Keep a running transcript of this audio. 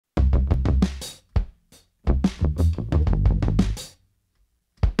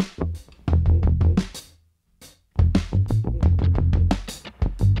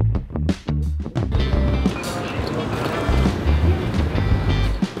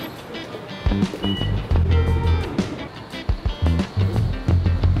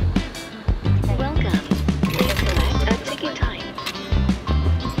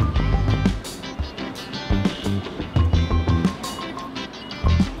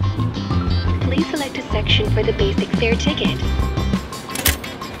select a section for the basic fare ticket.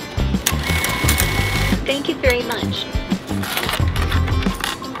 Thank you very much.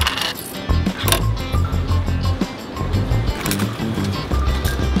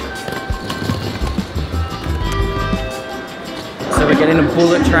 So we're getting a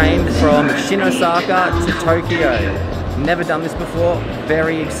bullet train from Shin-Osaka to Tokyo. Never done this before,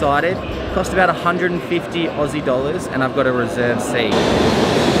 very excited. Cost about 150 Aussie dollars and I've got a reserved seat.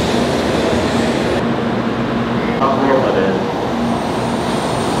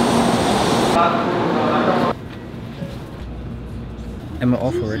 And we're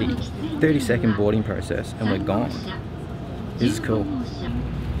off already. 30-second boarding process and we're gone. This is cool.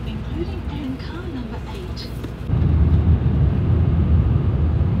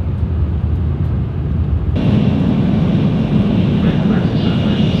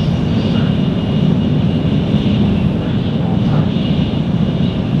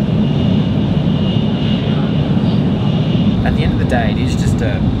 At the end of the day, it is just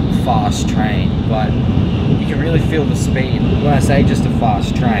a fast train, but you can really feel the speed. When I say just a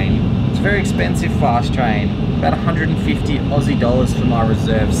fast train, it's a very expensive fast train, about 150 Aussie dollars for my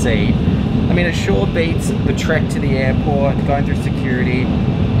reserved seat. I mean, it sure beats the trek to the airport, going through security,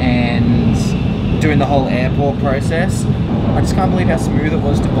 and doing the whole airport process. I just can't believe how smooth it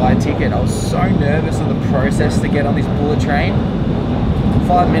was to buy a ticket. I was so nervous of the process to get on this bullet train.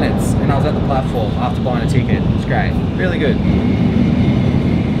 5 minutes and I was at the platform after buying a ticket. It was great. Really good.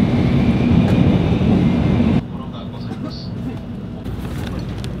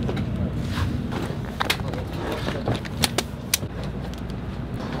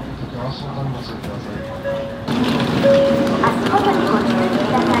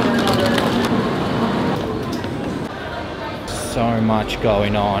 So much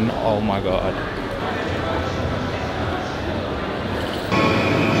going on. Oh my god.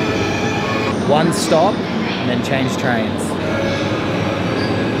 One stop and then change trains.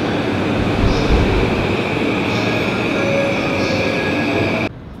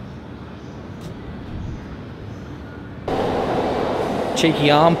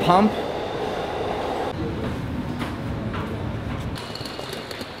 Cheeky arm pump.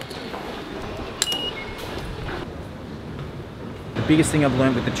 The biggest thing I've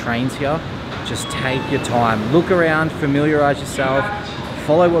learned with the trains here, just take your time. Look around, familiarize yourself.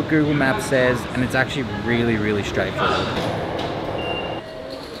 Follow what Google Maps says, and it's actually really, really straightforward.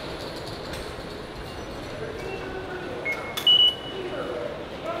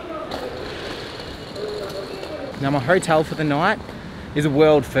 Now my hotel for the night is a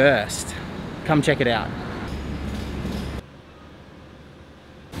world first. Come check it out.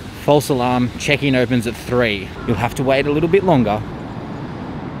 False alarm, check-in opens at 3. You'll have to wait a little bit longer.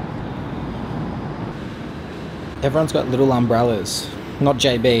 Everyone's got little umbrellas. Not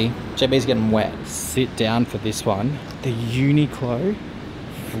JB. JB's getting wet. Sit down for this one. The Uniqlo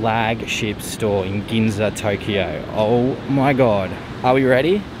flagship store in Ginza, Tokyo. Oh my god. Are we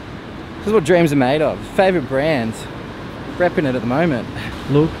ready? This is what dreams are made of. Favorite brands. Repping it at the moment.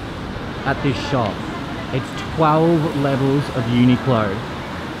 Look at this shop. It's 12 levels of Uniqlo.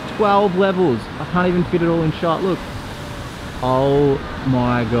 12 levels. I can't even fit it all in shot. Look. Oh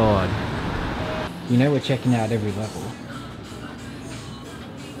my god. You know we're checking out every level.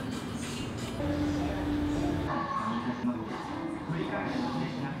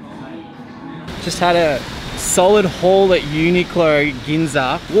 Just had a solid haul at Uniqlo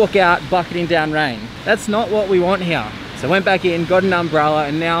Ginza. Walk out, bucketing down rain. That's not what we want here. So I went back in, got an umbrella,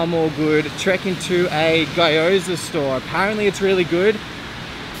 and now I'm all good. Trekking to a gyoza store. Apparently it's really good.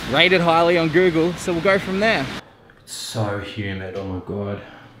 Rated highly on Google, so we'll go from there. It's so humid, oh my god.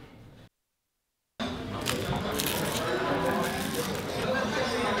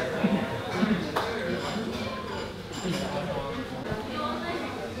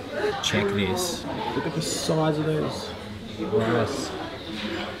 Check this. Look at the size of those. Rice.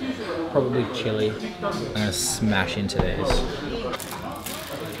 Probably chili. I'm gonna smash into these.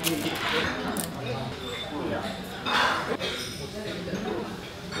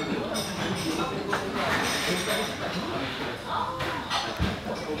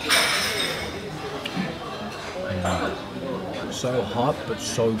 So hot, but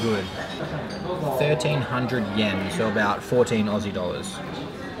so good. 1,300 yen, so about 14 Aussie dollars.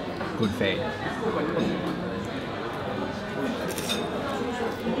 Good feed.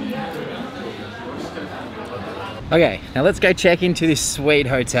 Okay, now let's go check into this sweet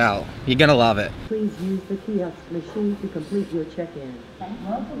hotel. You're gonna love it. Please use the kiosk machine to complete your check-in.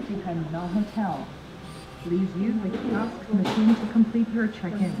 Welcome to Hanna Hotel. Please use the kiosk machine to complete your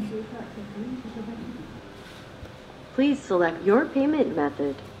check-in. Please select your payment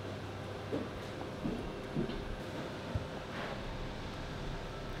method.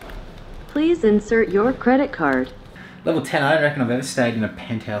 Please insert your credit card. Level 10, I don't reckon I've ever stayed in a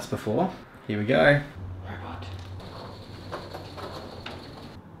penthouse before. Here we go. Robot.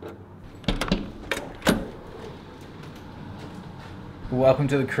 Welcome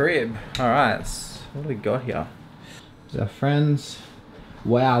to the crib. Alright, what do we got here? This is our friends.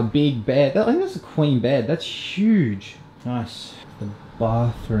 Wow, big bed. I think that's a queen bed. That's huge. Nice. The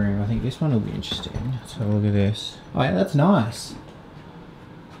bathroom. I think this one will be interesting. Let's have a look at this. Oh yeah, that's nice.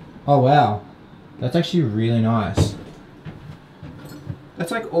 Oh wow. That's actually really nice. That's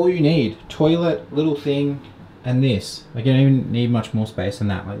like all you need. Toilet, little thing, and this. Like you don't even need much more space than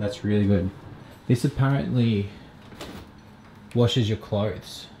that. Like that's really good. This apparently washes your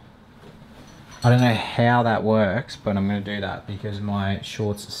clothes. I don't know how that works, but I'm gonna do that because my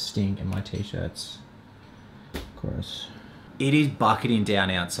shorts stink and my t-shirts. Of course. It is bucketing down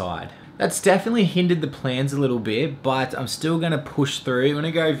outside. That's definitely hindered the plans a little bit, but I'm still gonna push through. I'm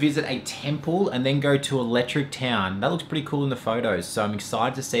gonna go visit a temple and then go to Electric Town. That looks pretty cool in the photos, so I'm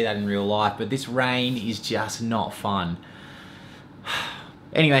excited to see that in real life, but this rain is just not fun.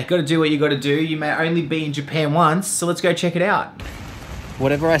 Anyway, gotta do what you gotta do. You may only be in Japan once, so let's go check it out.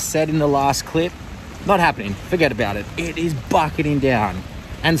 Whatever I said in the last clip, not happening. Forget about it. It is bucketing down.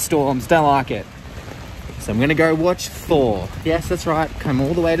 And storms, don't like it. So I'm gonna go watch Thor. Yes, that's right. Come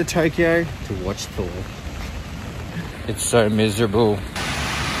all the way to Tokyo to watch Thor. It's so miserable.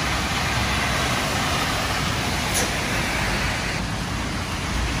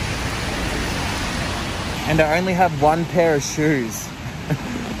 And I only have one pair of shoes.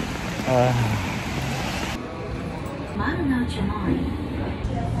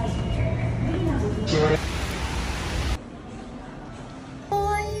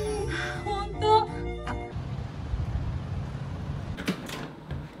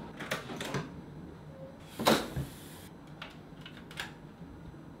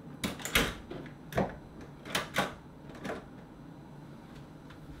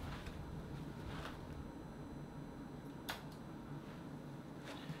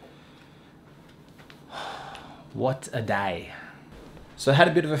 What a day. So I had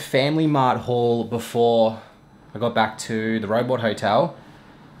a bit of a Family Mart haul before I got back to the Robot Hotel.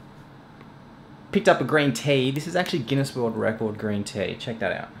 Picked up a green tea. This is actually Guinness World Record green tea. Check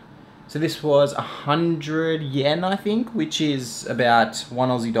that out. So this was 100 yen, I think, which is about $1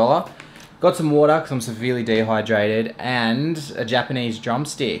 Aussie. Got some water because I'm severely dehydrated and a Japanese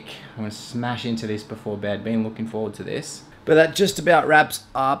drumstick. I'm gonna smash into this before bed. Been looking forward to this. But that just about wraps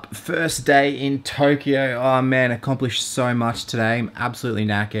up first day in Tokyo. Oh man, accomplished so much today. I'm absolutely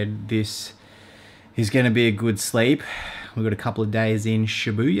knackered. This is gonna be a good sleep. We've got a couple of days in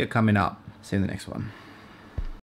Shibuya coming up. See you in the next one.